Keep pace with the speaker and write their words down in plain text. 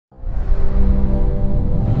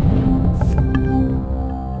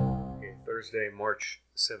Thursday, March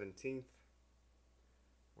 17th,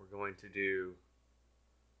 we're going to do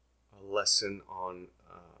a lesson on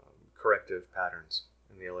corrective patterns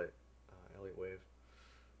in the Elliott wave.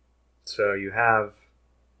 So you have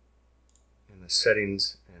in the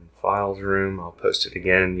settings and files room, I'll post it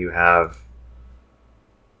again, you have,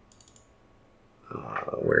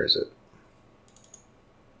 where is it?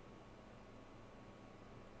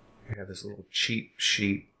 You have this little cheat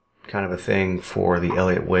sheet kind of a thing for the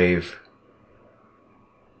Elliott wave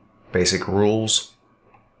basic rules,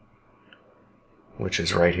 which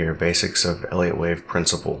is right here, basics of Elliott wave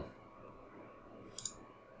principle.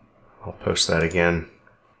 I'll post that again,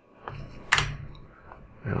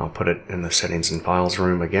 and I'll put it in the settings and files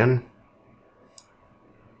room again,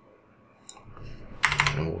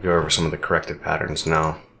 and we'll go over some of the corrective patterns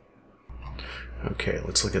now. Okay,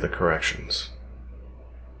 let's look at the corrections.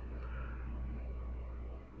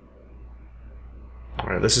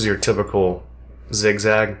 Alright, this is your typical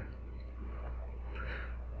zigzag,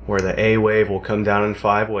 where the A wave will come down in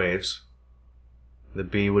 5 waves, the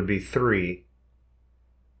B would be 3,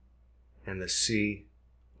 and the C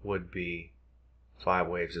would be 5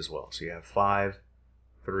 waves as well. So you have 5,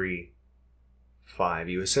 3, 5.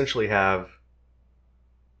 You essentially have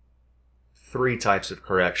 3 types of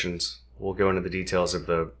corrections. We'll go into the details of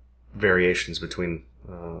the variations between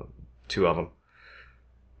 2 of them.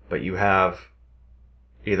 But you have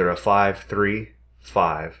either a 5, 3,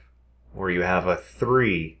 5, or you have a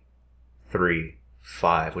 3, 3,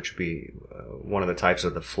 5, which would be one of the types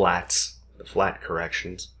of the flats, the flat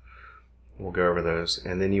corrections. We'll go over those.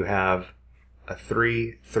 And then you have a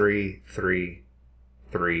 3, 3, 3,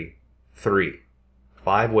 3, 3.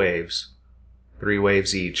 5 waves, 3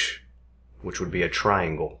 waves each, which would be a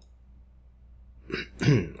triangle.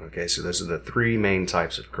 Okay, so those are the 3 main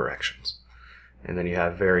types of corrections. And then you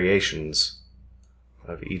have variations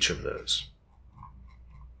of each of those.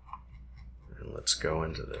 And let's go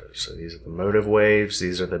into those. So these are the motive waves.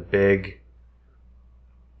 These are the big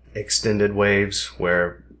extended waves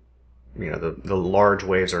where, you know, the large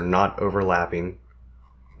waves are not overlapping.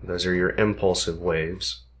 Those are your impulsive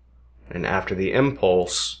waves. And after the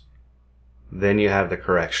impulse, then you have the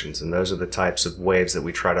corrections. And those are the types of waves that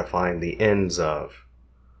we try to find the ends of.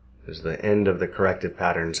 There's the end of the corrective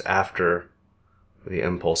patterns after the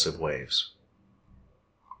impulsive waves.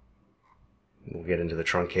 We'll get into the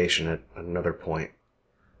truncation at another point.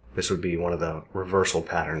 This would be one of the reversal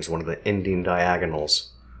patterns, one of the ending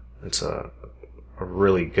diagonals. It's a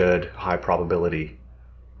really good high probability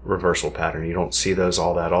reversal pattern. You don't see those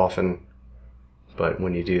all that often, but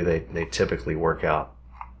when you do, they typically work out.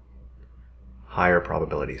 Higher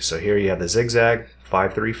probability. So here you have the zigzag,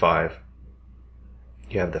 5, 3, 5.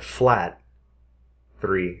 You have the flat,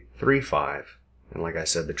 3, 3, 5. And like I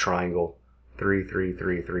said, the triangle, 3, 3,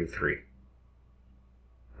 3, 3, 3.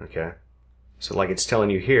 Okay, so like it's telling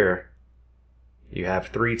you here, you have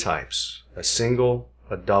 3 types: a single,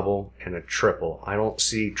 a double, and a triple. I don't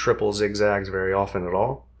see triple zigzags very often at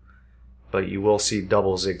all, but you will see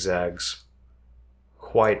double zigzags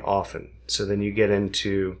quite often. So then you get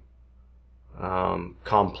into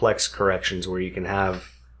complex corrections where you can have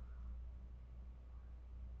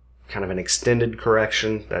kind of an extended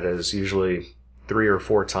correction that is usually 3 or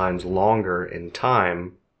 4 times longer in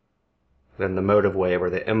time than the motive wave or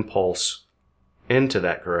the impulse into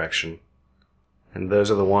that correction. And those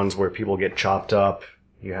are the ones where people get chopped up.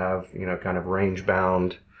 You have, you know, kind of range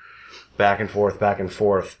bound back and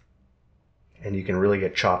forth, and you can really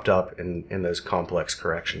get chopped up in those complex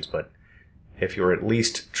corrections. But if you're at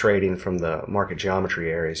least trading from the market geometry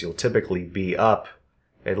areas, you'll typically be up,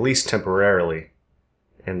 at least temporarily,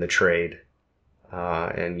 in the trade,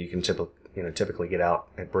 and you can typically get out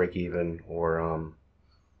at break even, or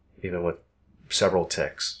even with several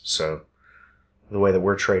ticks. So the way that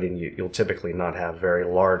we're trading, you'll typically not have very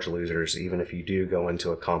large losers, even if you do go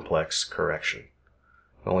into a complex correction.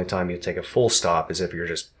 The only time you take a full stop is if you're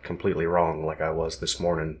just completely wrong, like I was this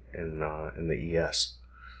morning in the ES.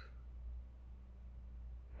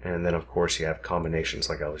 And then of course you have combinations,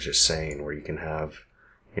 like I was just saying, where you can have,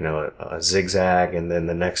 you know, a zigzag, and then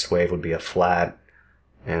the next wave would be a flat,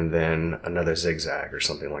 and then another zigzag or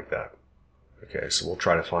something like that. Okay, so we'll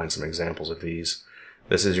try to find some examples of these.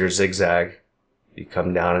 This is your zigzag. You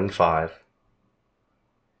come down in 5,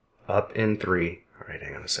 up in 3. Alright,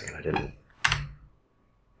 hang on a second, I didn't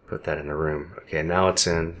put that in the room. Okay, now it's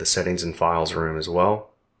in the settings and files room as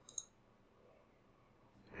well.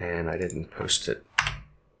 And I didn't post it.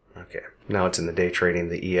 Okay, now it's in the day trading,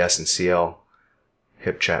 the ES and CL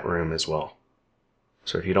hip chat room as well.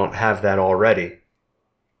 So if you don't have that already,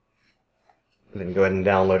 then go ahead and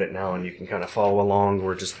download it now, and you can kind of follow along,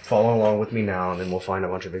 or just follow along with me now, and then we'll find a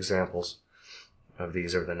bunch of examples of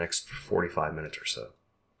these over the next 45 minutes or so.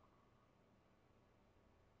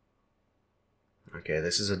 Okay,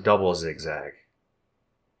 this is a double zigzag.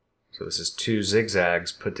 So this is two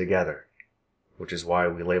zigzags put together, which is why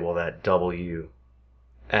we label that W,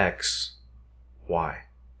 X, Y.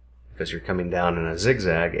 Because you're coming down in a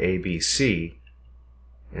zigzag, A, B, C,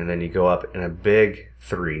 and then you go up in a big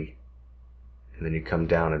 3, and then you come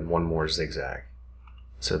down in one more zigzag.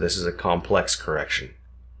 So this is a complex correction.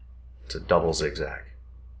 It's a double zigzag.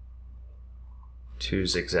 Two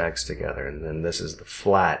zigzags together, and then this is the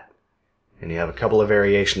flat. And you have a couple of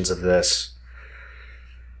variations of this.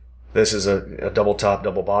 This is a double top,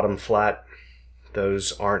 double bottom flat.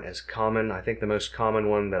 Those aren't as common. I think the most common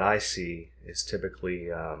one that I see is typically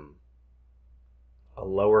a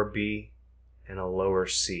lower B and a lower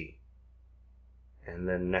C. And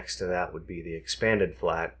then next to that would be the expanded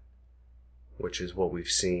flat, which is what we've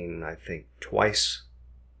seen, I think, twice.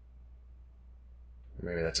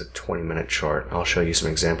 Maybe that's a 20-minute chart. I'll show you some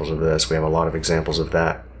examples of this. We have a lot of examples of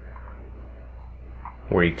that,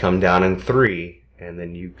 where you come down in 3, and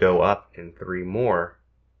then you go up in 3 more,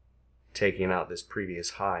 taking out this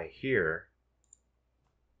previous high here.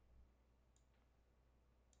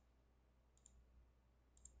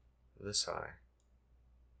 This high.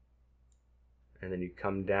 And then you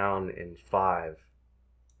come down in 5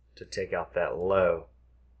 to take out that low.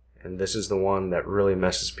 And this is the one that really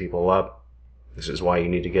messes people up. This is why you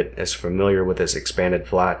need to get as familiar with this expanded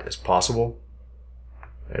flat as possible.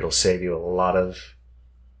 It'll save you a lot of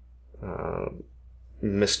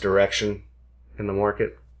misdirection in the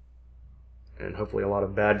market, and hopefully a lot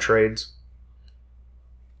of bad trades.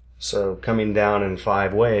 So coming down in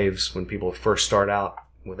 5 waves, when people first start out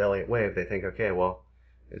with Elliott wave, they think, okay, well,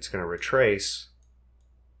 it's going to retrace,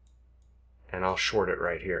 and I'll short it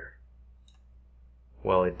right here.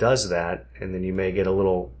 Well, it does that, and then you may get a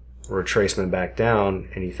little retracement back down,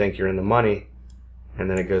 and you think you're in the money, and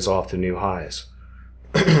then it goes off to new highs.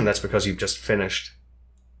 That's because you've just finished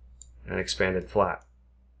an expanded flat.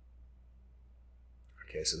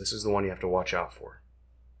 Okay, so this is the one you have to watch out for.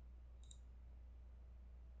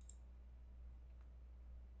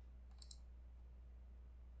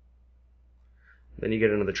 Then you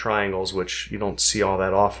get into the triangles, which you don't see all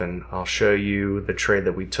that often. I'll show you the trade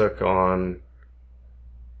that we took on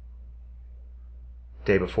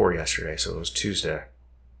day before yesterday, so it was Tuesday,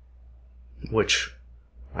 which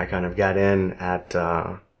I kind of got in at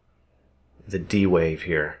the D wave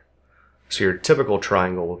here. So your typical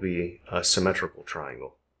triangle will be a symmetrical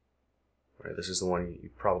triangle. Right, this is the one you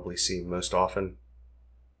probably see most often.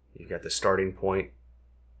 You've got the starting point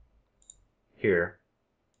here,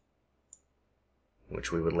 which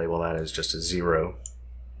we would label that as just a 0.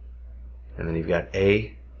 And then you've got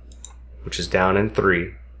A, which is down in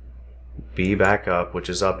 3. B back up, which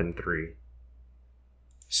is up in 3.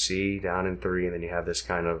 C down in 3, and then you have this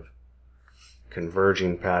kind of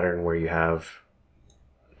converging pattern where you have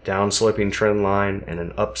down sloping trend line and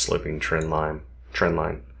an up sloping trend line,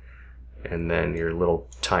 and then your little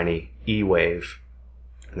tiny E wave,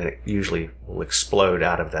 and then it usually will explode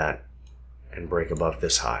out of that and break above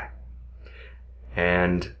this high.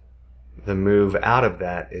 And the move out of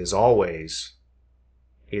that is always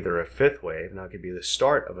either a 5th wave. Now it could be the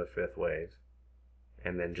start of a 5th wave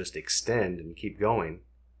and then just extend and keep going,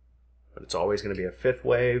 but it's always going to be a 5th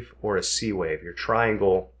wave or a C wave. Your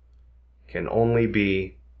triangle can only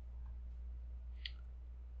be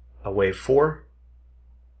a wave 4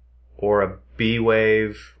 or a B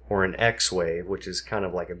wave or an X wave, which is kind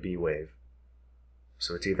of like a B wave.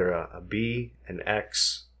 So it's either a B, an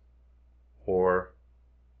X, or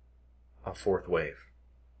a 4th wave.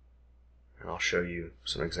 And I'll show you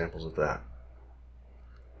some examples of that.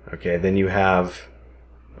 Okay, then you have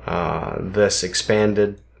this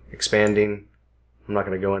expanding. I'm not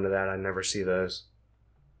going to go into that. I never see those.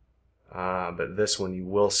 But this one you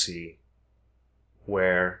will see,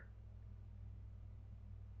 where,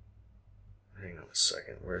 hang on a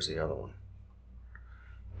second, where's the other one?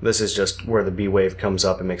 This is just where the B wave comes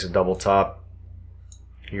up and makes a double top.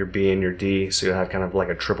 Your B and your D, so you have kind of like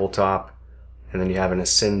a triple top, and then you have an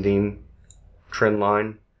ascending trend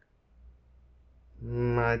line.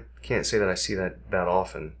 I can't say that I see that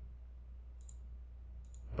often,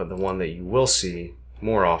 but the one that you will see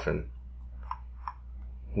more often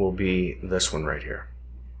will be this one right here,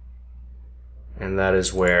 and that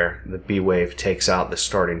is where the B wave takes out the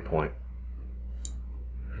starting point.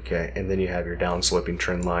 Okay, and then you have your downsloping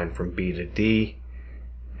trend line from B to D,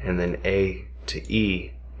 and then A to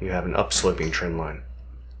E, you have an upsloping trend line.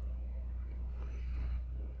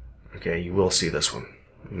 Okay, you will see this one.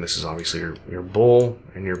 And this is obviously your bull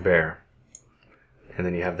and your bear. And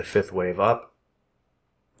then you have the fifth wave up,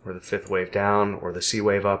 or the fifth wave down, or the C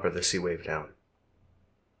wave up, or the C wave down.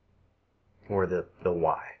 Or the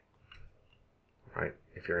Y. Right?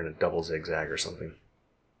 If you're in a double zigzag or something.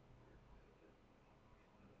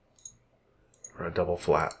 Or a double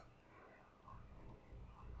flat.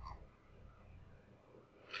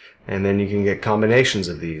 And then you can get combinations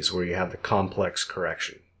of these where you have the complex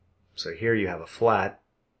correction. So here you have a flat,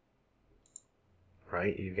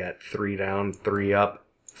 right? You've got 3 down, 3 up,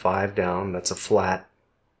 5 down. That's a flat.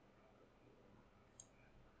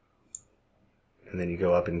 And then you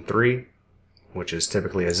go up in 3, which is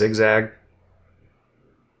typically a zigzag.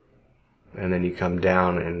 And then you come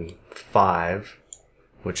down in 5,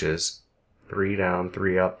 which is 3 down,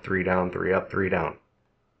 3 up, 3 down, 3 up, 3 down.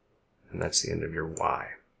 And that's the end of your Y.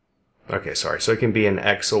 Okay, sorry. So it can be an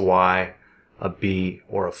X, a Y, a B,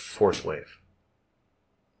 or a fourth wave.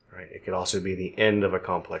 Right? It could also be the end of a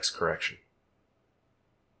complex correction.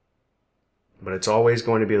 But it's always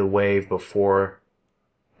going to be the wave before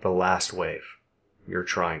the last wave, your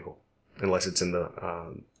triangle, unless it's in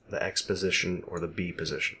the X position or the B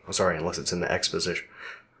position. Oh, sorry, unless it's in the X position.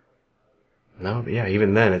 No, but yeah,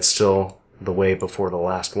 even then, it's still the wave before the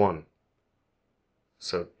last one.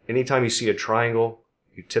 So anytime you see a triangle,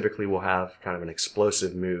 you typically will have kind of an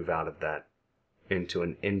explosive move out of that into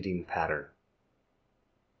an ending pattern.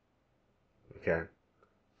 Okay?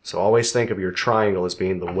 So always think of your triangle as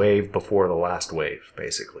being the wave before the last wave,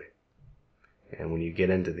 basically. And when you get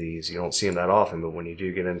into these, you don't see them that often, but when you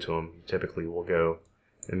do get into them, you typically will go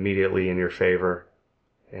immediately in your favor,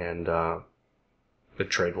 and the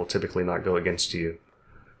trade will typically not go against you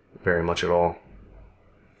very much at all.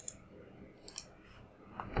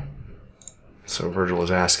 So Virgil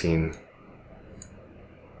is asking,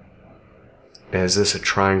 is this a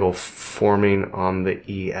triangle forming on the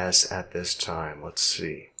ES at this time? Let's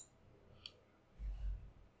see.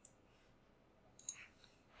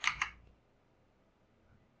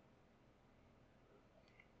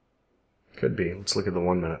 Could be. Let's look at the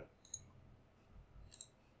 1 minute.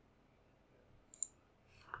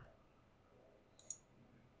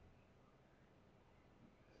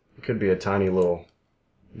 It could be a tiny little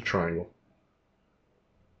triangle.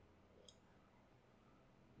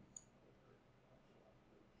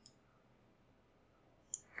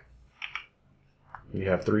 You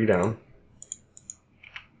have 3 down.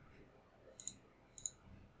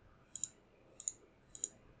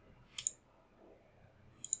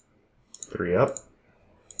 3 up.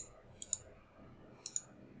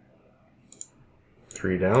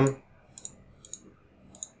 3 down.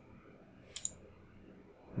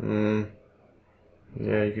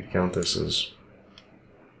 Yeah, you could count this as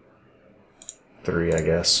 3, I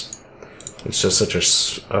guess. It's just such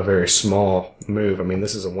a very small move. I mean,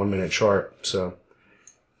 this is a 1 minute chart, so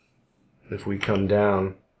if we come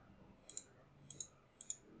down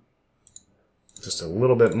just a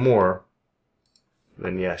little bit more,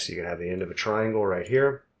 then yes, you can have the end of a triangle right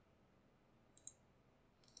here.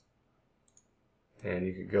 And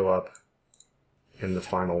you could go up in the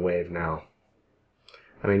final wave now.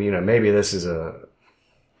 I mean, you know, maybe this is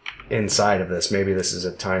inside of this, maybe this is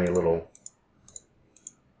a tiny little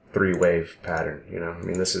 3-wave pattern, you know. I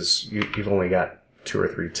mean, this is, you've only got 2 or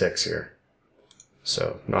 3 ticks here.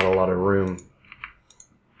 So, not a lot of room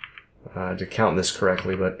to count this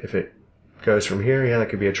correctly, but if it goes from here, yeah, that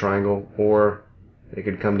could be a triangle, or it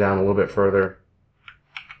could come down a little bit further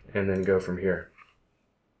and then go from here.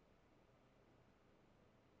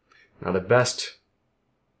 Now, the best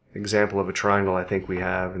example of a triangle I think we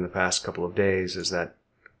have in the past couple of days is that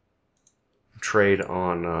trade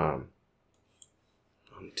on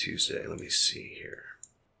Tuesday. Let me see here.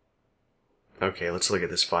 Okay, let's look at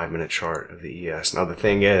this 5-minute chart of the ES. Now the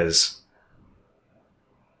thing is,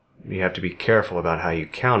 you have to be careful about how you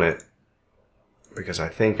count it, because I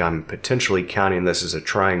think I'm potentially counting this as a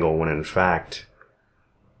triangle when in fact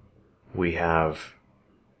we have,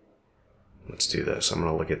 let's do this. I'm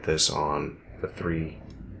going to look at this on the 3.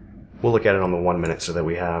 We'll look at it on the 1 minute so that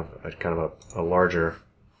we have a kind of a larger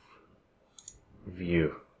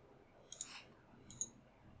view.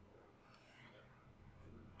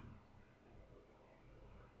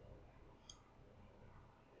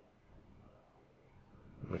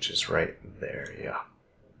 Which is right there, yeah.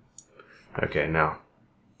 Okay, now.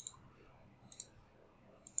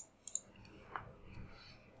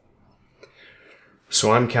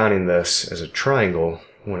 So I'm counting this as a triangle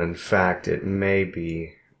when in fact it may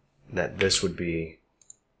be that this would be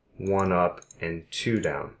 1 up and 2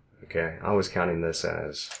 down. Okay, I was counting this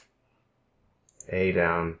as A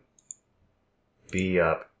down, B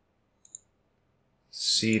up,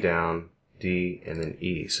 C down, D, and then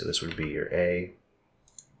E. So this would be your A,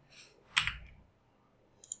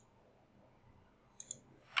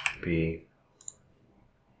 B,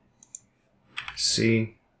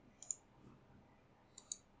 C,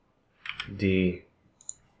 D,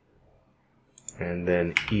 and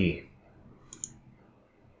then E.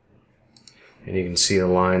 And you can see the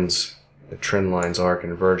lines, the trend lines are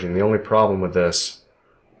converging. The only problem with this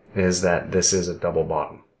is that this is a double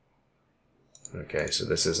bottom. Okay, so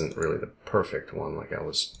this isn't really the perfect one like I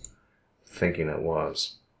was thinking it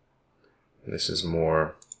was. This is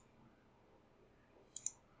more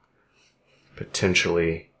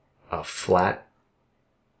potentially a flat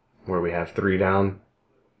where we have 3 down,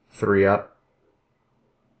 3 up,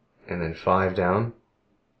 and then 5 down.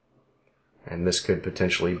 And this could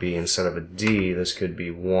potentially be, instead of a D, this could be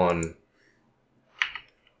 1.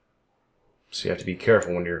 So you have to be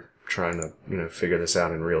careful when you're trying to, figure this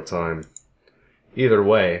out in real time. Either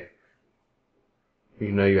way,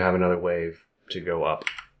 you know you have another wave to go up.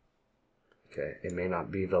 Okay, it may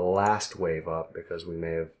not be the last wave up because we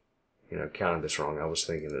may have, counted this wrong. I was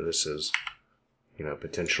thinking that this is,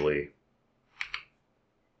 potentially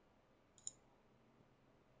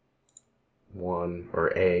 1,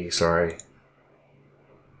 or A, sorry,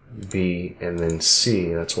 B, and then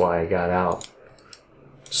C. That's why I got out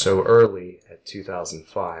so early at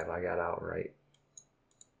 2005. I got out right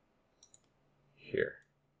here.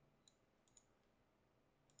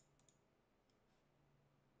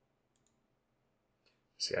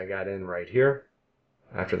 See, I got in right here.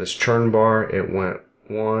 After this churn bar, it went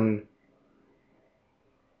 1,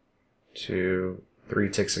 2, 3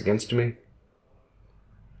 ticks against me.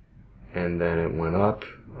 And then it went up.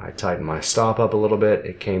 I tightened my stop up a little bit.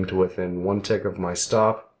 It came to within 1 tick of my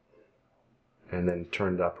stop, and then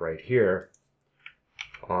turned up right here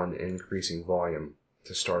on increasing volume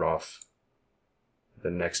to start off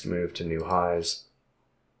the next move to new highs.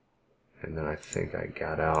 And then I think I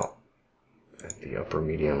got out at the upper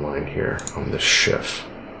median line here on this shift.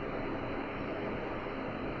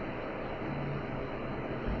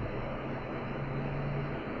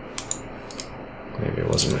 Maybe it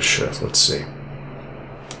wasn't a shift, let's see.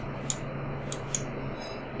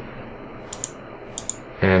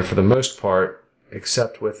 And for the most part,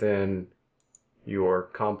 except within your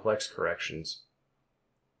complex corrections,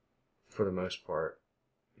 for the most part,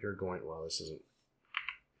 you're going, well, this isn't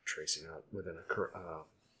tracing out within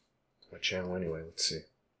a channel anyway, let's see.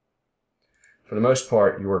 For the most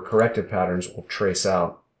part, your corrective patterns will trace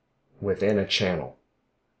out within a channel.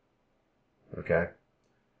 Okay?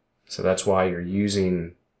 So that's why you're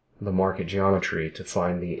using the market geometry to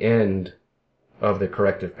find the end of the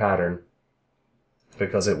corrective pattern,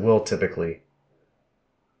 because it will typically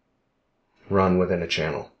run within a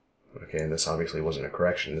channel. Okay, and this obviously wasn't a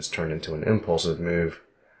correction. This turned into an impulsive move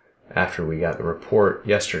after we got the report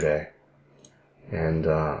yesterday and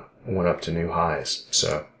went up to new highs.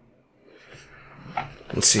 So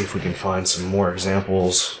let's see if we can find some more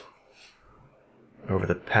examples over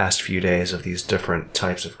the past few days of these different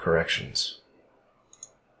types of corrections.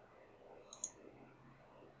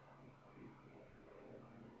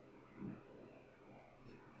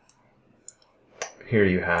 Here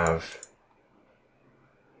you have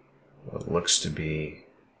what looks to be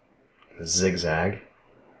a zigzag.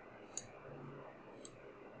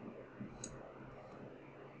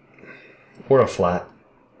 Or a flat.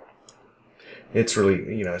 It's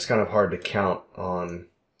really, it's kind of hard to count on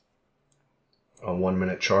a 1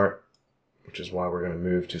 minute chart, which is why we're going to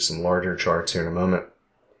move to some larger charts here in a moment.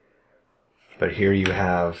 But here you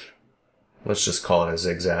have, let's just call it a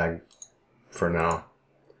zigzag for now.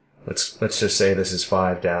 Let's just say this is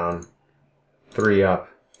 5 down, 3 up,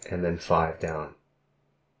 and then 5 down.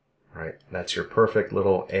 Right? That's your perfect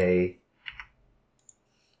little A.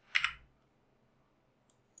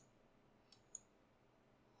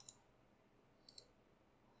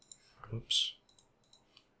 Oops.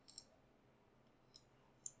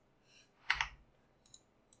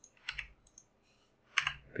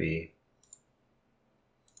 B,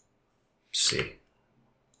 C.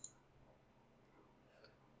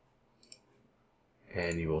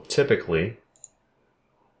 And you will typically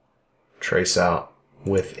trace out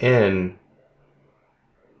within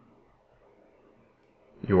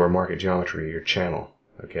your market geometry, your channel.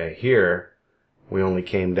 Okay, here we only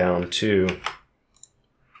came down to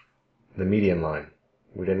the median line.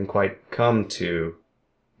 We didn't quite come to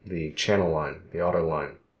the channel line, the auto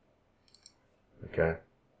line. Okay,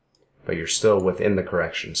 but you're still within the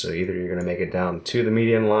correction. So either you're going to make it down to the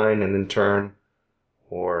median line and then turn,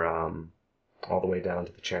 or all the way down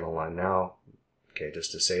to the channel line. Now, okay,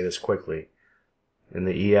 just to say this quickly, in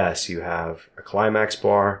the ES, you have a climax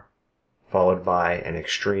bar followed by an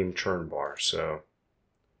extreme turn bar. So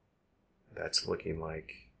that's looking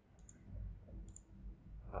like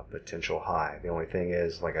a potential high. The only thing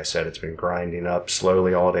is, like I said, it's been grinding up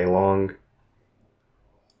slowly all day long.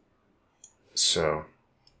 So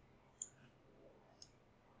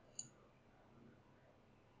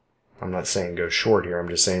I'm not saying go short here. I'm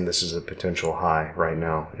just saying this is a potential high right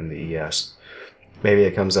now in the ES. Maybe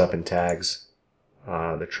it comes up and tags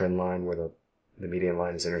the trend line where the median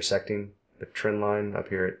line is intersecting the trend line up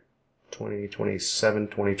here at 2027,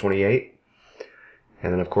 2028.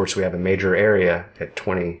 And then, of course, we have a major area at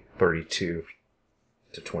 2032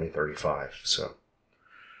 to 2035. So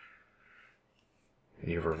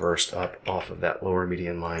you've reversed up off of that lower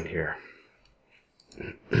median line here.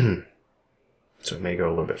 So it may go a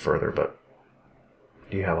little bit further, but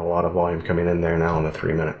you have a lot of volume coming in there now on the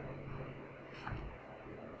 3 minute.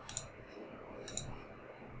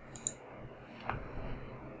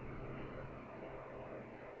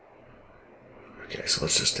 Okay, so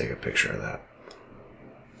let's just take a picture of that.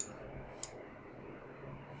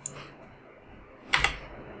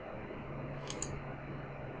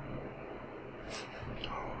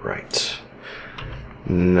 All right.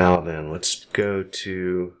 Now then, let's go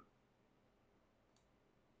to,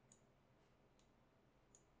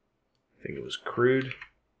 I think it was crude.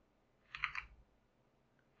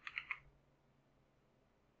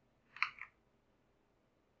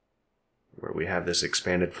 Where we have this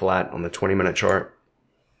expanded flat on the 20-minute chart.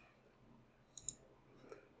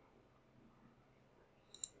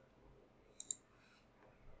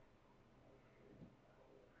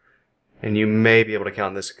 And you may be able to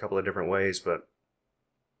count this a couple of different ways, but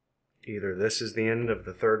either this is the end of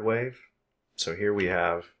the third wave. So here we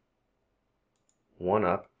have one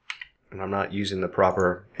up, and I'm not using the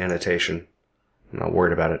proper annotation. I'm not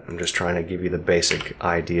worried about it. I'm just trying to give you the basic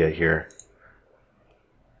idea here.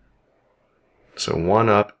 So one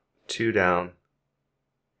up, two down,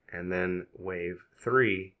 and then wave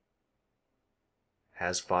 3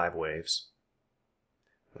 has 5 waves.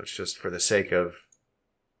 Let's just, for the sake of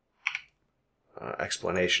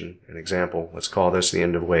explanation, an example, let's call this the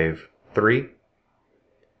end of wave 3,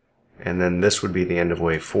 and then this would be the end of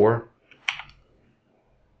wave 4,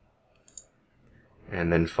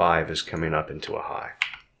 and then 5 is coming up into a high.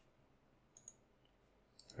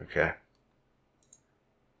 Okay.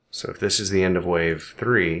 So if this is the end of wave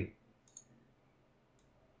 3,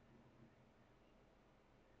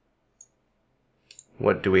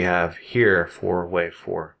 what do we have here for wave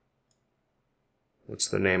 4? What's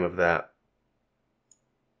the name of that?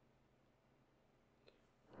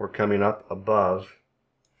 We're coming up above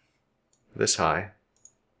this high.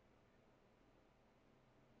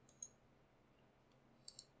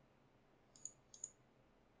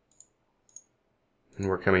 And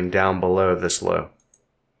we're coming down below this low.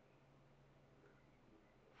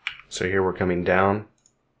 So here we're coming down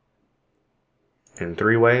in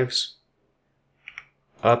 3 waves,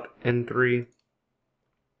 up in 3,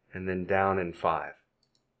 and then down in 5.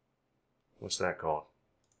 What's that called?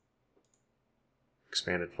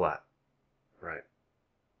 Expanded flat, right?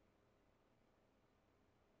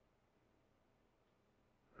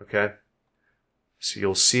 Okay, so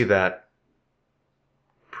you'll see that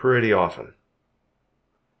pretty often.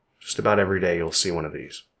 Just about every day you'll see one of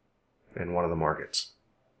these in one of the markets.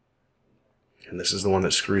 And this is the one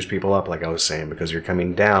that screws people up, like I was saying, because you're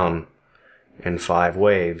coming down in 5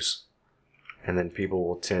 waves, and then people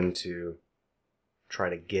will tend to try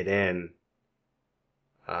to get in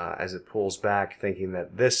as it pulls back, thinking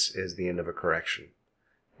that this is the end of a correction.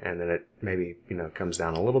 And then it maybe, comes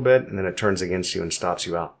down a little bit, and then it turns against you and stops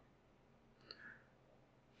you out.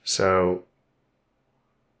 So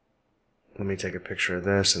let me take a picture of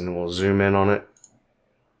this, and then we'll zoom in on it.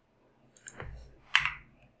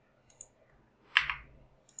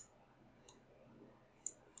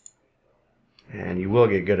 And you will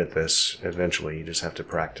get good at this eventually. You just have to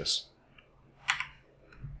practice.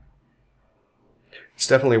 It's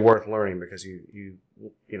definitely worth learning because you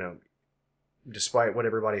know, despite what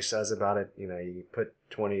everybody says about it, you put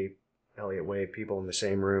 20 Elliott wave people in the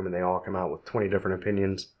same room and they all come out with 20 different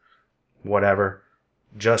opinions, whatever.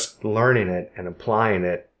 Just learning it and applying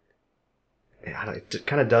it, it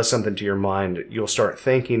kind of does something to your mind. You'll start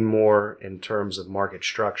thinking more in terms of market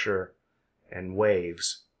structure and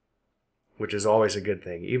waves, which is always a good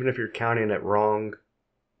thing. Even if you're counting it wrong,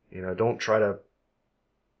 don't try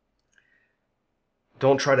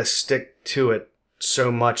to stick to it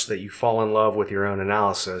so much that you fall in love with your own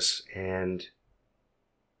analysis and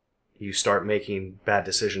you start making bad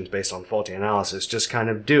decisions based on faulty analysis. Just kind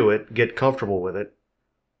of do it, get comfortable with it,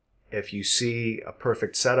 if you see a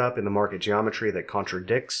perfect setup in the market geometry that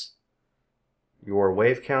contradicts your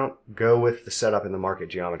wave count, go with the setup in the market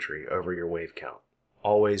geometry over your wave count.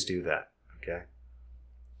 Always do that, okay?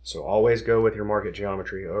 So always go with your market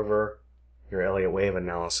geometry over your Elliott wave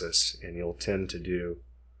analysis, and you'll tend to do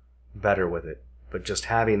better with it. But just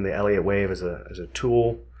having the Elliott wave as a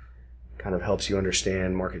tool kind of helps you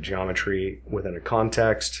understand market geometry within a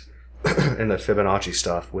context and the Fibonacci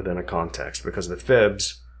stuff within a context, because the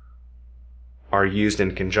fibs are used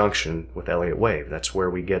in conjunction with Elliott wave. That's where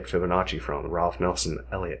we get Fibonacci from. Ralph Nelson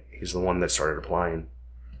Elliott, he's the one that started applying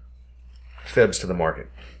fibs to the market.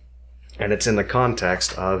 And it's in the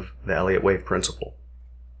context of the Elliott wave principle.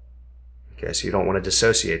 Okay, so you don't want to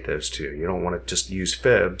dissociate those two. You don't want to just use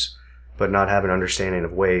fibs but not have an understanding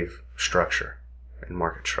of wave structure and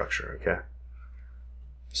market structure, okay?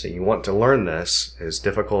 So you want to learn this, as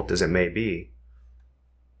difficult as it may be.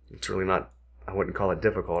 It's really not, I wouldn't call it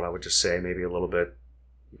difficult. I would just say maybe a little bit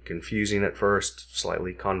confusing at first,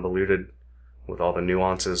 slightly convoluted with all the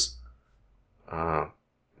nuances,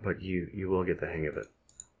 but you will get the hang of it.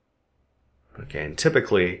 Okay, and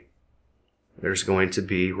typically there's going to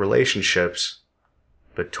be relationships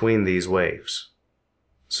between these waves.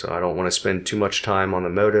 So I don't want to spend too much time on the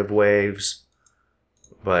motive waves,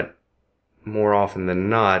 but more often than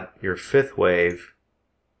not, your fifth wave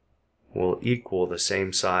will equal the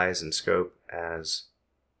same size and scope as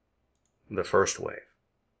the first wave.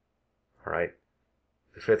 All right?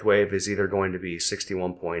 The fifth wave is either going to be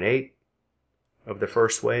 61.8 of the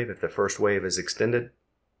first wave if the first wave is extended.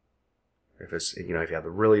 If it's, if you have a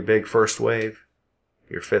really big first wave,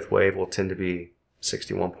 your fifth wave will tend to be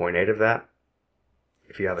 61.8 of that.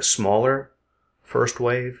 If you have a smaller first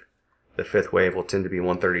wave, the fifth wave will tend to be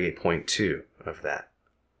 138.2 of that.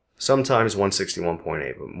 Sometimes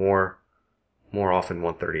 161.8, but more often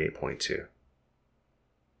 138.2.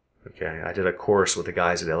 Okay, I did a course with the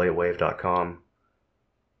guys at ElliottWave.com,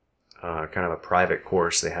 kind of a private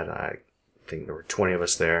course. They had, I think there were 20 of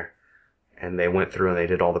us there, and they went through and they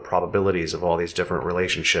did all the probabilities of all these different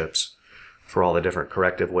relationships for all the different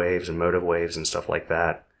corrective waves and motive waves and stuff like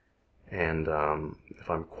that. And if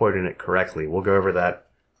I'm quoting it correctly, we'll go over that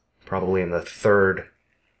probably in the third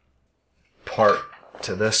part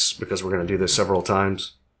to this, because we're going to do this several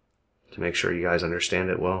times to make sure you guys understand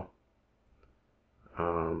it well.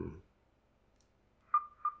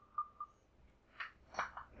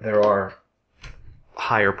 There are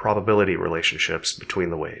higher probability relationships between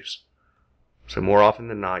the waves. So more often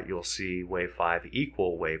than not, you'll see wave 5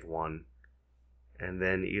 equal wave 1, and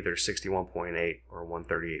then either 61.8 or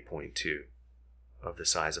 138.2 of the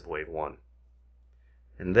size of wave 1.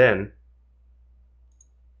 And then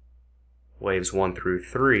waves 1 through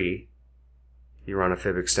 3, you run a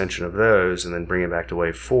fib extension of those and then bring it back to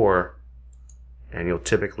wave 4, and you'll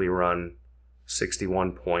typically run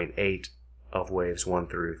 61.8 of waves 1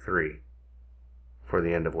 through 3 for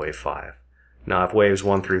the end of wave 5. Now if waves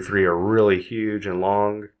 1 through 3 are really huge and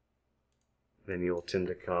long, then you'll tend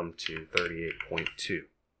to come to 38.2,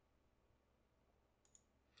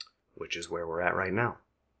 which is where we're at right now.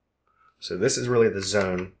 So this is really the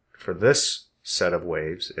zone for this set of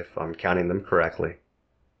waves, if I'm counting them correctly.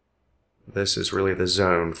 This is really the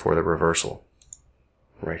zone for the reversal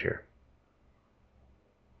right here.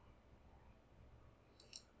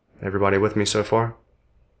 Everybody with me so far?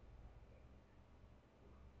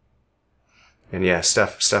 And yeah,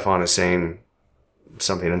 Stefan is saying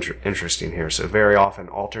something interesting here. So very often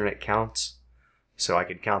alternate counts. So I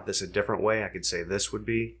could count this a different way. I could say this would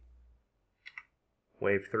be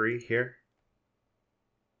wave 3 here.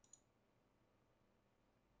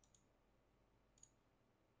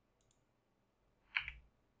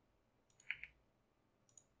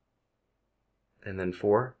 And then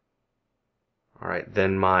 4. All right,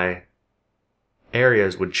 then my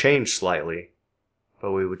areas would change slightly,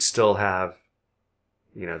 but we would still have,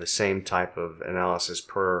 the same type of analysis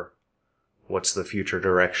per what's the future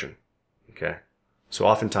direction. Okay, so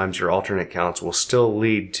oftentimes your alternate counts will still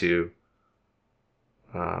lead to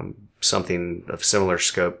something of similar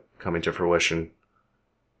scope coming to fruition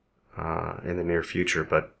in the near future,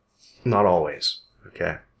 but not always.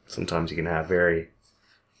 Okay, sometimes you can have very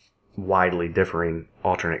widely differing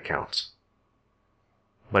alternate counts.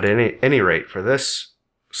 But at any rate, for this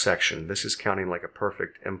section, this is counting like a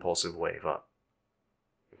perfect impulsive wave up.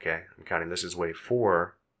 Okay, I'm counting this as wave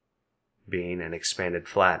 4 being an expanded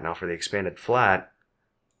flat. Now for the expanded flat,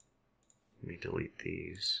 let me delete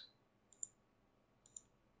these.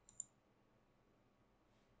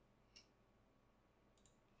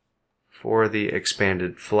 For the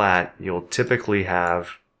expanded flat, you'll typically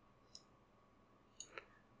have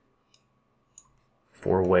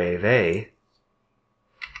for wave A,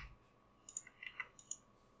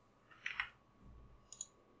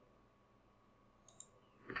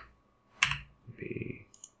 B,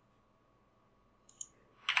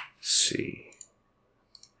 C.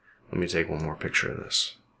 Let me take one more picture of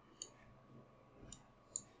this.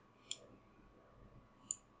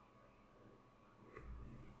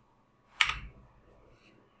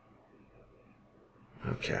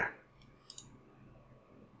 Okay.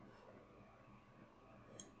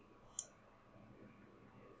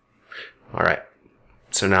 All right.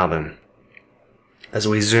 So now then, as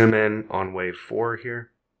we zoom in on wave 4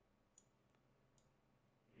 here,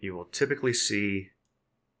 you will typically see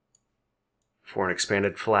for an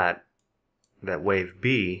expanded flat that wave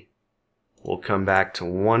B will come back to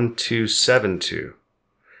 1272.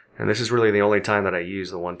 And this is really the only time that I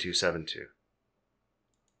use the 1272.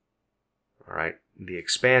 All right, the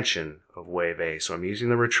expansion of wave A. So I'm using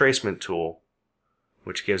the retracement tool,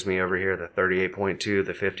 which gives me over here the 38.2,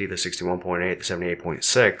 the 50, the 61.8, the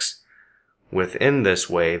 78.6 within this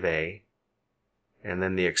wave A, and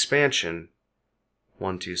then the expansion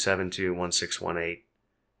 1272, 1618,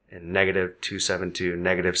 and negative 272,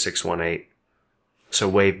 negative 618. So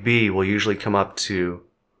wave B will usually come up to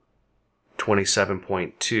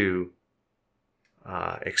 27.2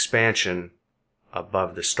 expansion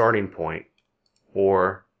above the starting point,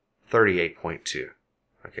 or 38.2.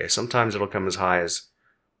 Okay, sometimes it'll come as high as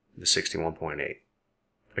the 61.8.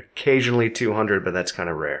 Occasionally 200, but that's kind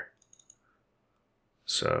of rare.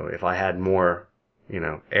 So if I had more,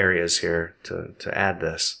 areas here to add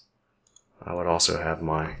this, I would also have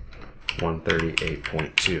my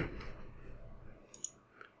 138.2.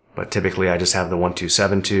 But typically I just have the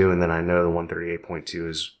 1272, and then I know the 138.2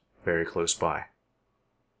 is very close by.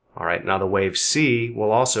 All right, now the wave C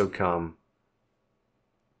will also come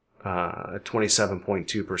a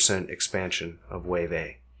 27.2% expansion of wave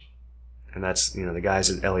A. And that's, the guys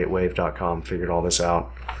at ElliottWave.com figured all this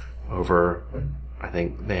out over, I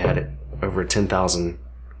think they had it over 10,000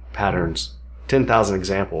 patterns, 10,000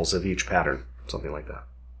 examples of each pattern, something like that.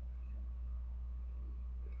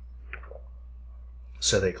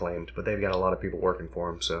 So they claimed, but they've got a lot of people working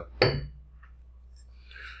for them, so.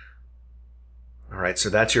 All right, so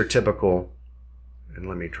that's your typical, and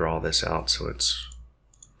let me draw this out so it's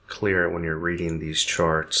clear when you're reading these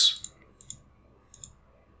charts.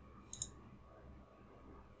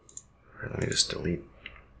 All right, let me just delete,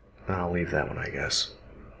 I'll leave that one, I guess.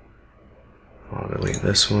 I'll delete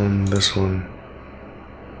this one,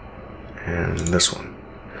 and this one.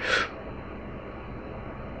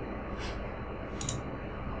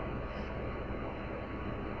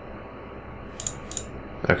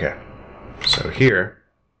 Okay, so here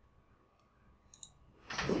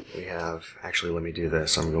we have, actually let me do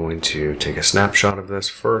this, I'm going to take a snapshot of this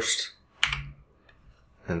first,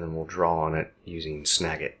 and then we'll draw on it using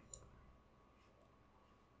Snagit.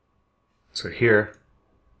 So here,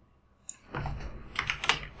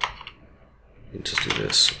 you just do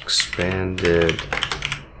this expanded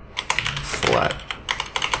flat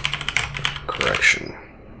correction.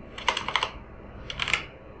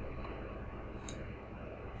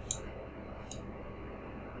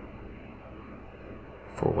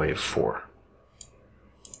 For wave 4.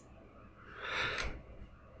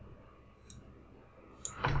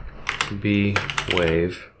 B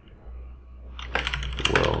wave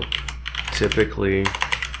will typically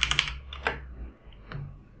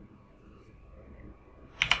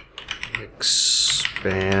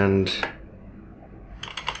expand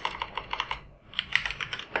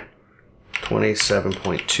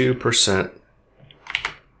 27.2%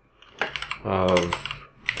 of,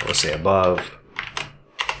 let's say, above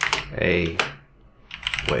a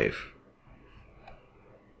wave.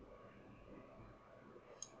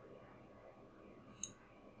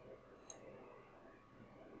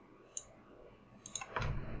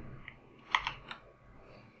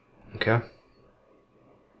 Okay.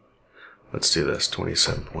 Let's do this.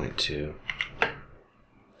 27.2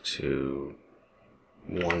 to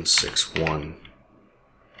 161.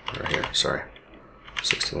 Right here, sorry.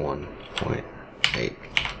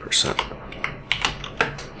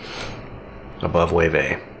 61.8% above wave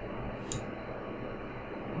A.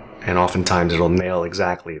 And oftentimes it'll nail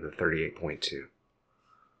exactly the 38.2.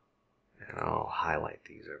 And I'll highlight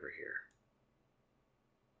these over here.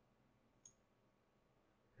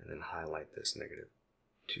 And then highlight this negative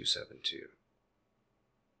 272.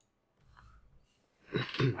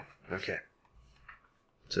 Okay.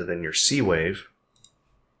 So then your C wave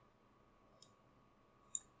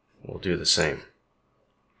will do the same.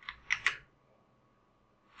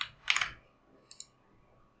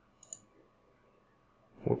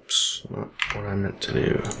 Whoops, not what I meant to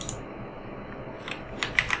do.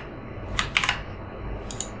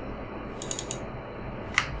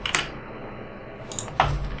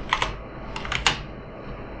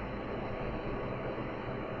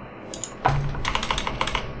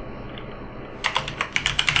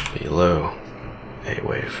 Below A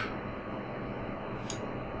wave.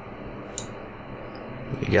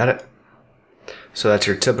 You got it? So that's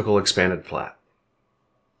your typical expanded flat.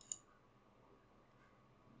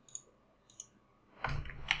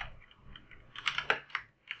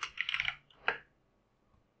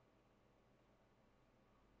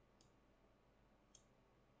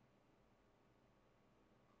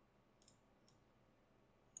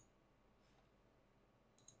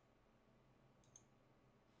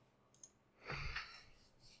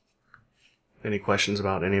 Any questions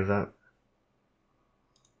about any of that?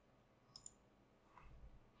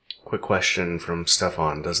 Quick question from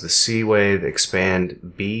Stefan. Does the C wave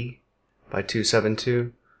expand B by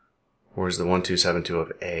 272? Or is the 1272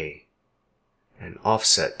 of A an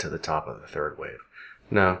offset to the top of the third wave?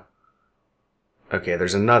 No. Okay,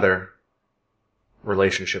 there's another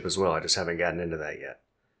relationship as well. I just haven't gotten into that yet.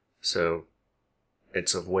 So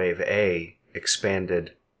it's of wave A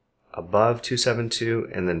expanded above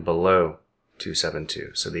 272 and then below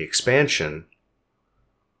 272. So the expansion,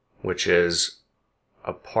 which is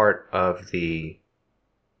a part of the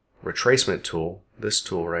retracement tool, this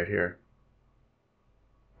tool right here,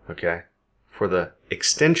 okay, for the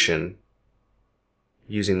extension,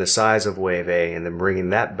 using the size of wave A and then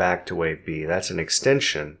bringing that back to wave B, that's an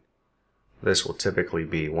extension. This will typically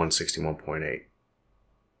be 161.8.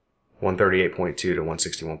 138.2 to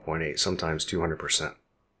 161.8, sometimes 200%.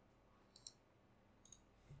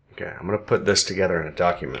 Okay, I'm going to put this together in a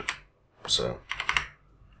document. So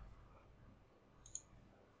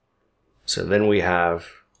then we have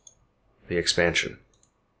the expansion,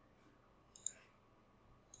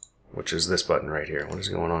 which is this button right here. What is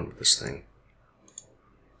going on with this thing?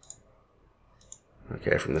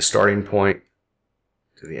 Okay, from the starting point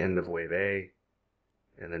to the end of wave A,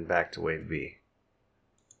 and then back to wave B.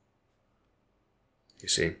 You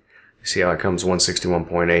see how it comes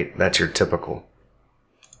 161.8? That's your typical,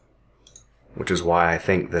 which is why I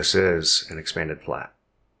think this is an expanded flat.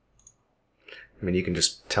 I mean, you can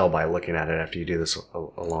just tell by looking at it after you do this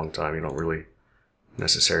a long time. You don't really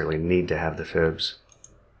necessarily need to have the fibs.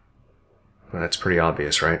 But that's pretty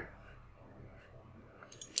obvious, right?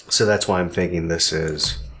 So that's why I'm thinking this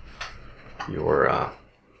is your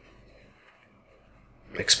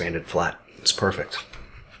expanded flat. It's perfect.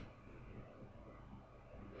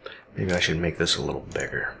 Maybe I should make this a little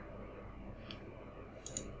bigger.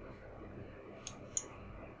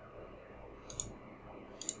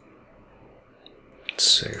 Let's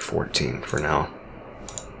say 14 for now.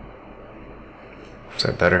 Is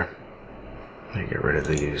that better? Let me get rid of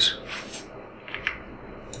these.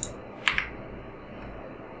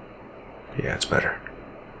 Yeah, it's better.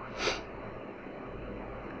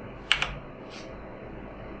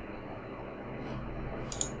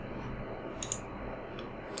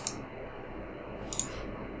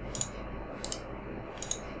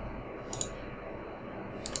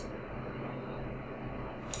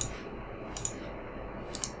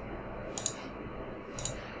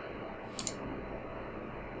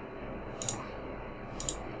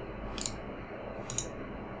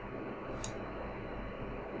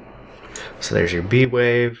 So there's your B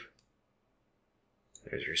wave,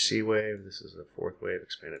 there's your C wave, this is the fourth wave,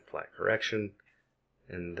 expanded flat correction,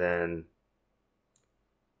 and then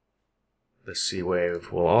the C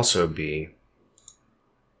wave will also be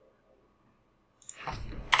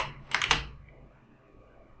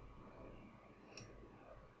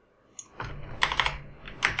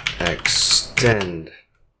extend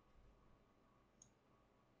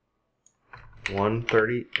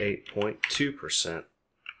 138.2%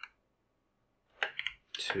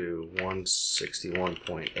 to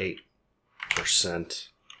 161.8%,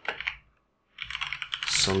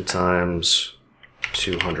 sometimes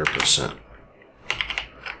 200%.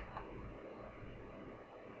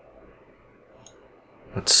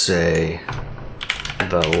 Let's say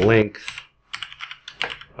the length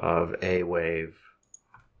of A wave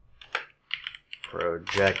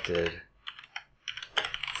projected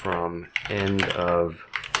from end of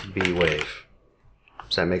B wave.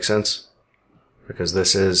 Does that make sense? Because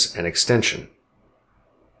this is an extension.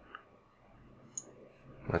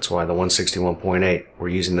 That's why the 161.8, we're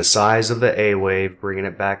using the size of the A wave, bringing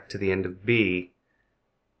it back to the end of B,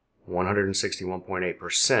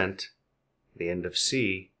 161.8%, the end of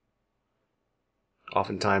C.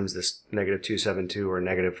 Oftentimes this negative 272 or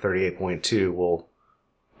negative 38.2 will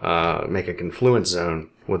make a confluence zone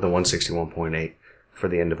with the 161.8 for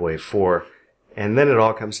the end of wave 4. And then it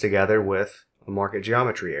all comes together with a market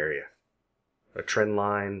geometry area. A trend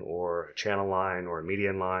line or a channel line or a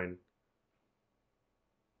median line.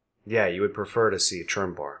 Yeah, you would prefer to see a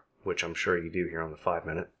trim bar, which I'm sure you do here on the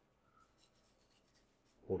 5-minute.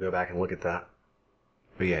 We'll go back and look at that.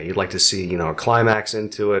 But yeah, you'd like to see, a climax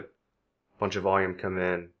into it, a bunch of volume come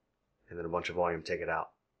in, and then a bunch of volume take it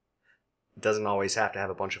out. It doesn't always have to have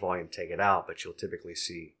a bunch of volume take it out, but you'll typically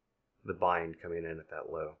see the buying coming in at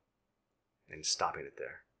that low and stopping it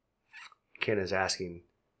there. Ken is asking,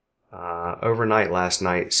 overnight last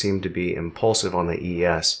night seemed to be impulsive on the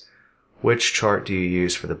ES. Which chart do you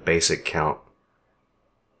use for the basic count?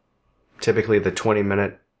 Typically the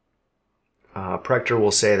 20-minute. Prechter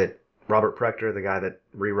will say that Robert Prechter, the guy that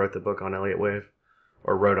rewrote the book on Elliott Wave,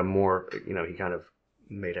 or wrote a more, he kind of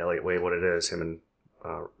made Elliott Wave what it is, him and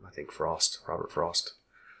I think Robert Frost.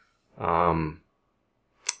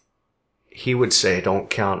 He would say don't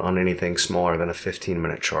count on anything smaller than a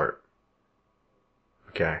 15-minute chart.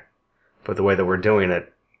 Okay. But the way that we're doing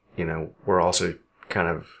it, we're also kind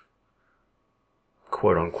of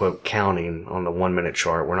quote-unquote counting on the 1-minute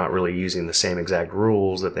chart. We're not really using the same exact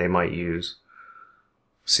rules that they might use.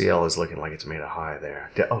 CL is looking like it's made a high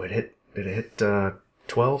there. Did it hit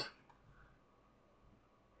 12?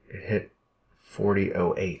 It hit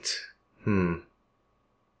 40.08.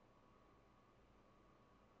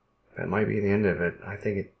 That might be the end of it. I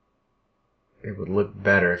think it would look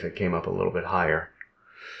better if it came up a little bit higher.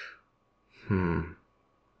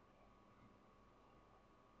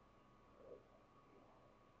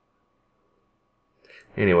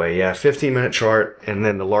 Anyway, yeah, 15-minute chart and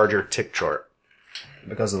then the larger tick chart.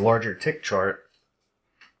 Because the larger tick chart,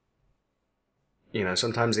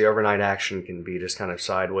 sometimes the overnight action can be just kind of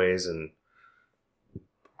sideways and,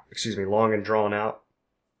 long and drawn out.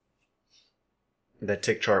 That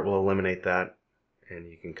tick chart will eliminate that,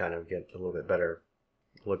 and you can kind of get a little bit better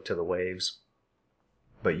look to the waves.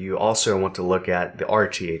 But you also want to look at the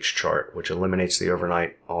RTH chart, which eliminates the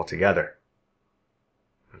overnight altogether.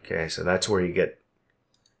 Okay, so that's where you get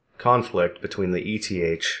conflict between the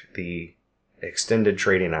ETH, the extended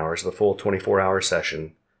trading hours, the full 24-hour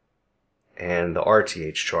session, and the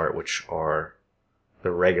RTH chart, which are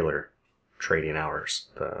the regular trading hours,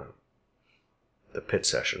 the pit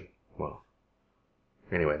session. Well,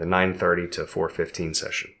 anyway, the 9:30 to 4:15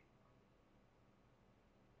 session.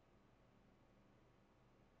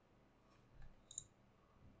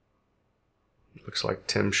 Looks like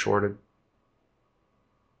Tim shorted.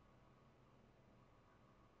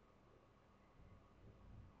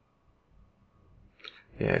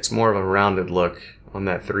 Yeah, it's more of a rounded look on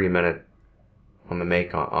that 3-minute on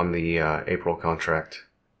the April contract.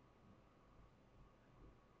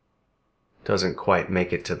 Doesn't quite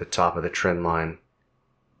make it to the top of the trend line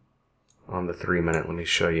on the 3-minute. Let me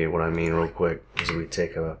show you what I mean real quick as we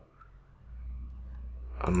take a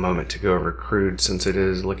moment to go over crude, since it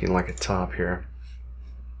is looking like a top here.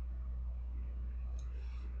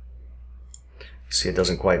 See, it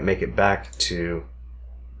doesn't quite make it back to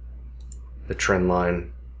the trend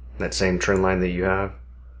line, that same trend line that you have.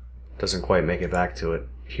 Doesn't quite make it back to it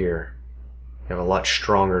here. You have a lot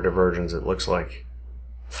stronger divergence, it looks like.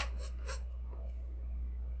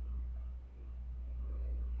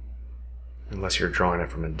 Unless you're drawing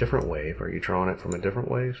it from a different wave. Are you drawing it from a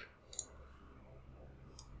different wave?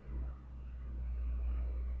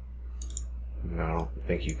 No, I don't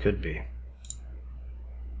think you could be.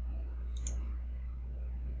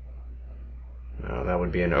 No, that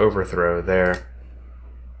would be an overthrow there.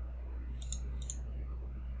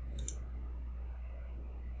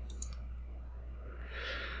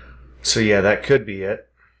 So yeah, that could be it.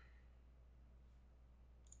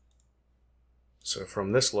 So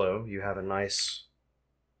from this low, you have a nice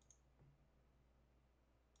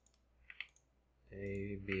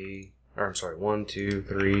one, two,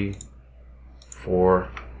 three, 4,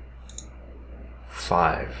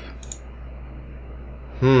 5.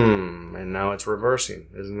 And now it's reversing.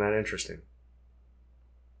 Isn't that interesting?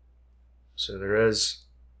 So there is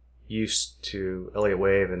use to Elliott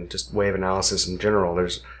Wave and just wave analysis in general.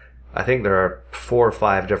 I think there are 4 or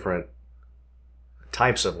 5 different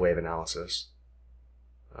types of wave analysis.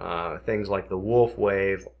 Things like the Wolf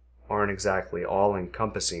wave aren't exactly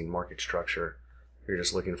all-encompassing market structure. You're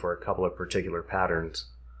just looking for a couple of particular patterns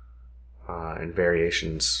and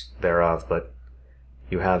variations thereof. But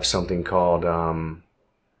you have something called,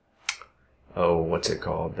 what's it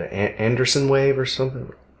called? The Anderson wave or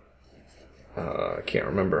something? I can't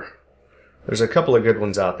remember. There's a couple of good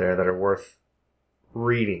ones out there that are worth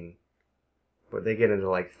reading, but they get into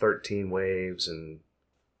like 13 waves and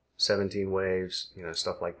 17 waves,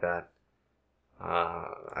 stuff like that.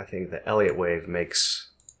 I think the Elliott wave makes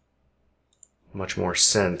much more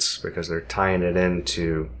sense because they're tying it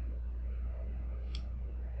into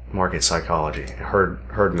market psychology,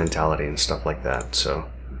 herd mentality and stuff like that. So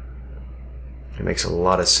it makes a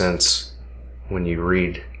lot of sense when you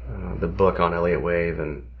read the book on Elliott wave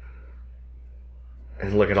and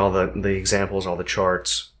look at all the examples, all the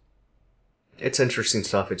charts. It's interesting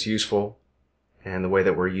stuff. It's useful, and the way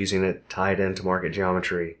that we're using it tied into market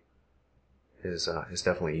geometry is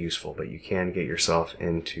definitely useful. But you can get yourself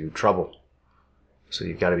into trouble, so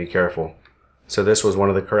you've got to be careful. So this was one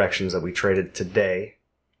of the corrections that we traded today.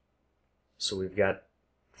 So we've got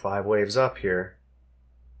 5 waves up here.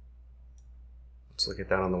 Let's look at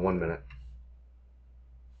that on the 1 minute.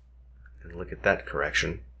 And look at that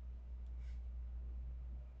correction.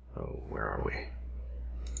 Oh, where are we?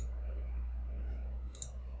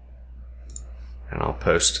 And I'll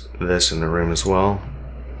post this in the room as well.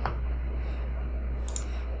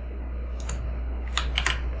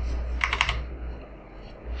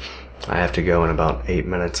 I have to go in about 8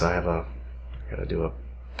 minutes. I gotta do a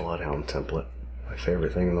Bloodhound template. My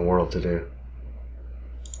favorite thing in the world to do.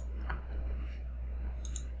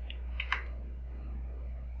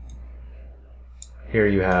 Here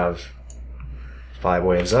you have 5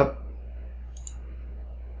 waves up.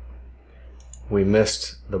 We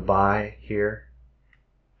missed the buy here.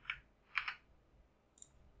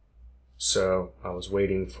 So I was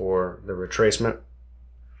waiting for the retracement.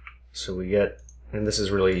 So we get, and this is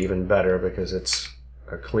really even better because it's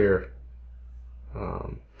a clear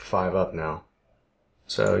 5 up now.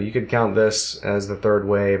 So you could count this as the 3rd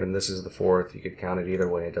wave and this is the 4th. You could count it either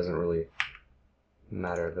way. It doesn't really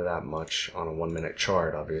matter that much on a 1 minute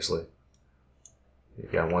chart, obviously.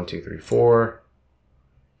 You've got 1, 2, 3, 4,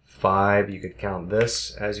 5. You could count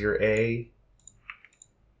this as your A,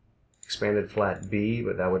 expanded flat B,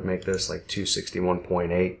 but that would make this like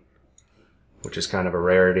 261.8, which is kind of a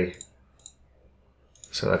rarity.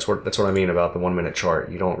 So that's what I mean about the 1 minute chart.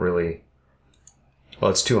 You don't really,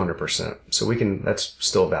 well, it's 200%. So that's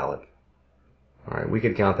still valid. All right, we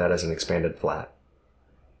could count that as an expanded flat.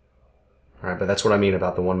 All right, but that's what I mean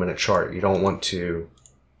about the 1 minute chart. You don't want to,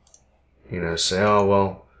 say, oh,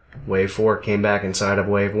 well, wave 4 came back inside of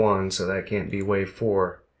wave 1, so that can't be wave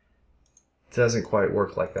 4. It doesn't quite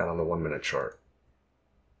work like that on the 1 minute chart.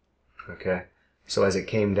 Okay, so as it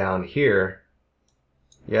came down here,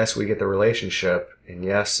 yes, we get the relationship, and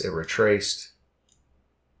yes, it retraced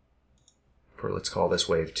for, let's call this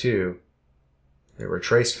wave 2. It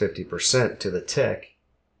retraced 50% to the tick.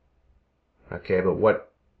 Okay, but what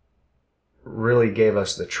really gave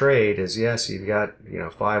us the trade is, yes, you've got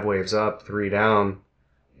 5 waves up, 3 down,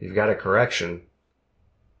 you've got a correction,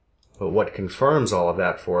 but what confirms all of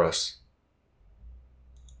that for us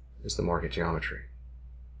is the market geometry.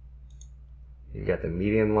 You've got the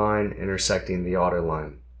median line intersecting the auto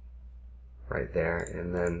line right there,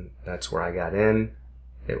 and then that's where I got in.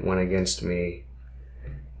 It went against me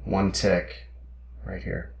 1 tick right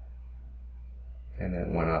here, and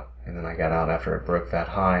then went up, and then I got out after it broke that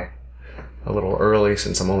high a little early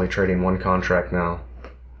since I'm only trading 1 contract now.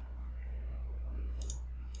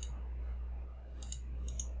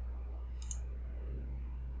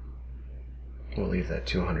 We'll leave that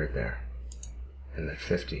 200 there and that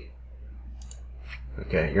 50.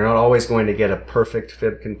 Okay, you're not always going to get a perfect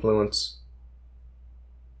fib confluence,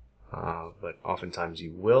 but oftentimes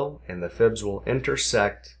you will, and the fibs will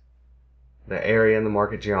intersect the area in the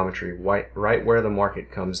market geometry right where the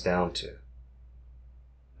market comes down to.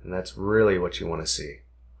 And that's really what you want to see.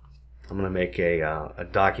 I'm going to make a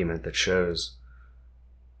document that shows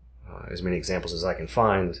as many examples as I can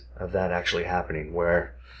find of that actually happening,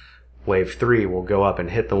 where wave 3 will go up and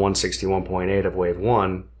hit the 161.8 of wave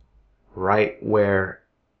 1 right where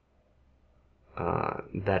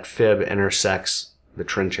that fib intersects the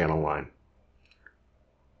trend channel line.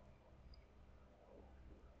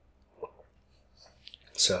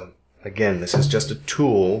 So again, this is just a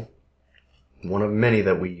tool, one of many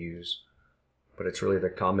that we use, but it's really the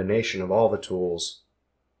combination of all the tools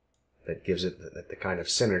that gives it the kind of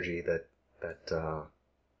synergy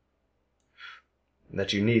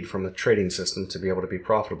that you need from the trading system to be able to be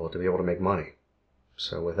profitable, to be able to make money.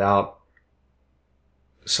 So without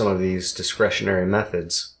some of these discretionary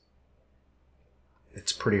methods,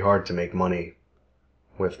 it's pretty hard to make money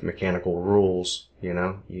with mechanical rules.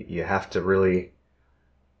 You have to really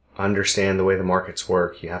understand the way the markets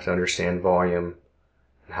work. You have to understand volume,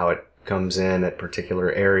 how it comes in at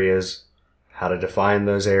particular areas, how to define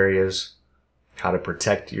those areas, how to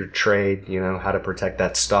protect your trade, how to protect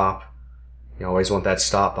that stop. You always want that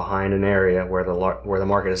stop behind an area where the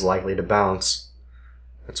market is likely to bounce.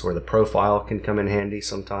 That's where the profile can come in handy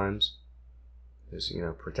sometimes. Is,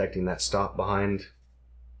 protecting that stop behind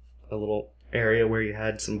a little area where you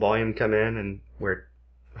had some volume come in, and where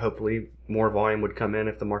hopefully more volume would come in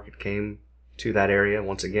if the market came to that area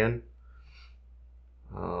once again.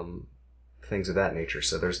 Things of that nature.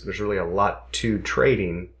 So there's really a lot to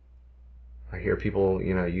trading. I hear people,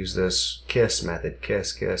 use this KISS method.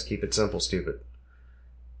 KISS, keep it simple, stupid.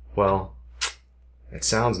 Well, it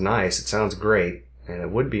sounds nice, it sounds great, and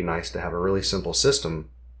it would be nice to have a really simple system,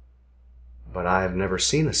 but I've never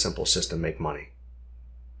seen a simple system make money.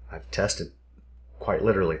 I've tested quite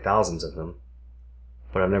literally thousands of them,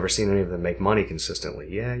 but I've never seen any of them make money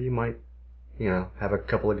consistently. Yeah, you might, have a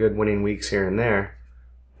couple of good winning weeks here and there,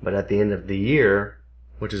 but at the end of the year,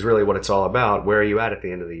 which is really what it's all about, where are you at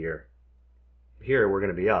the end of the year? Here, we're going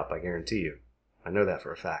to be up, I guarantee you. I know that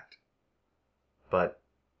for a fact. But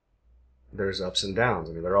there's ups and downs.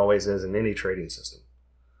 I mean, there always is in any trading system.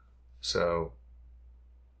 So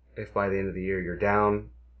if by the end of the year you're down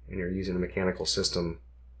and you're using a mechanical system,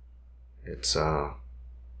 it's it's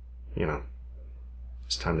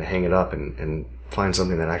time to hang it up and find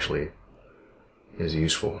something that actually is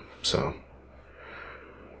useful. So,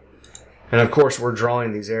 and of course we're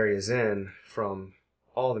drawing these areas in from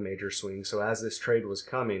all the major swings. So as this trade was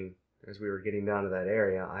coming, as we were getting down to that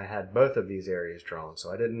area, I had both of these areas drawn.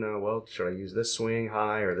 So I didn't know, well, should I use this swing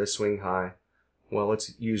high or this swing high? Well,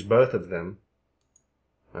 let's use both of them.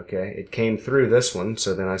 Okay, it came through this one,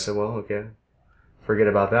 so then I said, well, okay, forget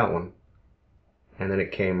about that one. And then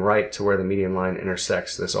it came right to where the median line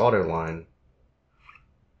intersects this auto line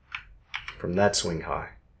from that swing high.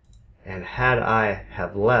 And had I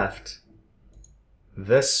have left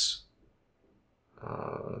this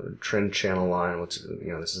trend channel line, which,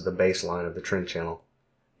 this is the baseline of the trend channel,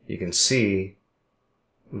 you can see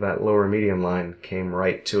that lower median line came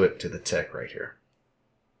right to it, to the tick right here.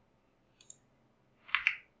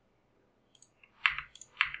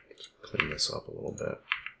 Let's clean this up a little bit.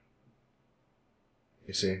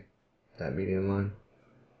 You see that median line?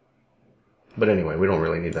 But anyway, we don't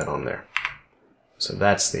really need that on there. So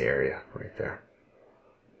that's the area right there.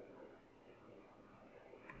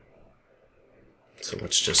 So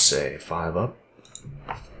let's just say 5 up.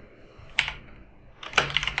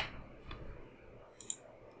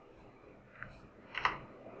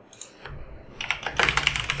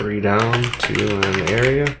 Three down to an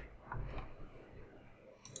area.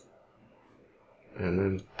 And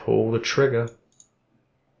then pull the trigger.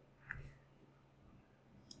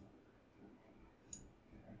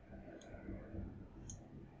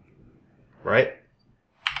 Right?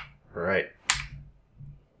 Right.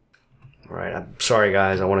 Alright, I'm sorry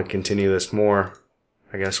guys, I want to continue this more.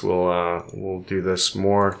 I guess we'll do this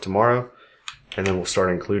more tomorrow, and then we'll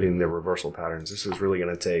start including the reversal patterns. This is really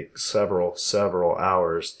going to take several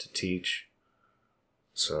hours to teach.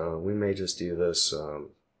 So we may just do this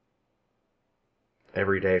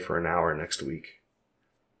every day for an hour next week,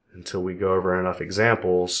 until we go over enough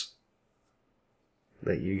examples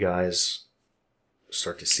that you guys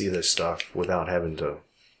start to see this stuff without having to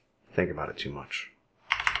think about it too much.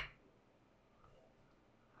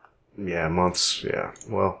 Yeah, months, yeah.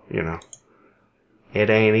 Well, it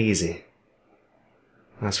ain't easy.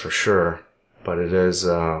 That's for sure. But it is,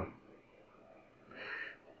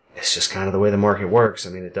 it's just kind of the way the market works. I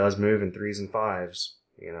mean, it does move in 3s and 5s,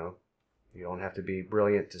 You don't have to be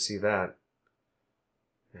brilliant to see that.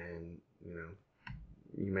 And,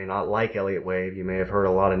 you may not like Elliott Wave. You may have heard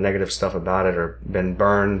a lot of negative stuff about it, or been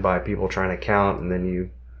burned by people trying to count, and then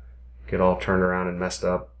you get all turned around and messed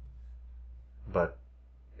up. But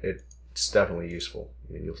it's definitely useful.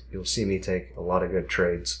 I mean, you'll see me take a lot of good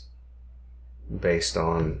trades based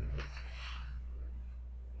on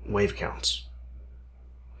wave counts.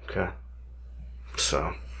 Okay.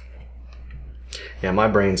 So, yeah, my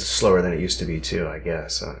brain's slower than it used to be too, I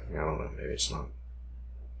guess. I don't know, maybe it's not.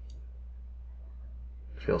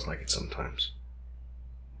 It feels like it sometimes.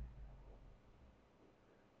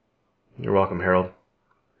 You're welcome, Harold.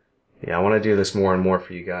 Yeah, I want to do this more and more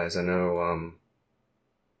for you guys. I know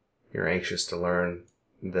you're anxious to learn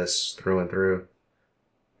this through and through,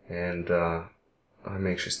 and I'm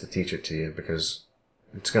anxious to teach it to you because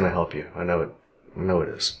it's going to help you. I know it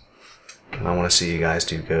is. And I want to see you guys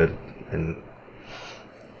do good and,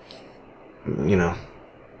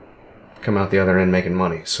 come out the other end making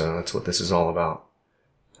money. So that's what this is all about.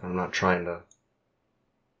 I'm not trying to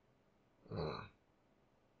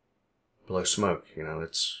blow smoke,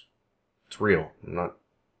 it's real. I'm not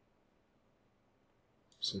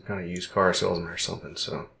some kind of used car salesman or something,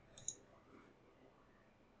 so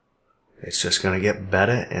it's just going to get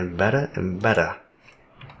better and better and better.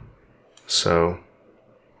 So,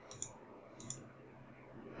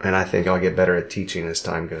 and I think I'll get better at teaching as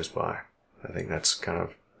time goes by. I think that's kind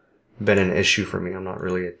of been an issue for me. I'm not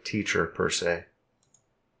really a teacher per se,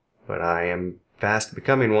 but I am fast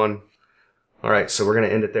becoming one. All right, so we're going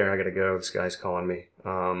to end it there. I got to go. This guy's calling me.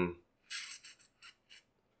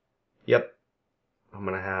 Yep. I'm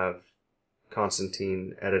going to have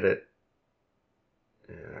Constantine edit it.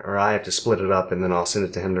 Or I have to split it up, and then I'll send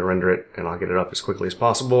it to him to render it, and I'll get it up as quickly as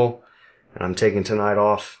possible. And I'm taking tonight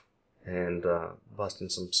off and busting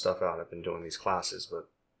some stuff out. I've been doing these classes, but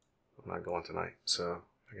I'm not going tonight, so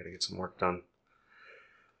I got to get some work done.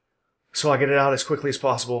 So I'll get it out as quickly as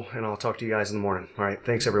possible, and I'll talk to you guys in the morning. All right,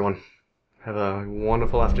 thanks, everyone. Have a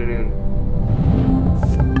wonderful afternoon.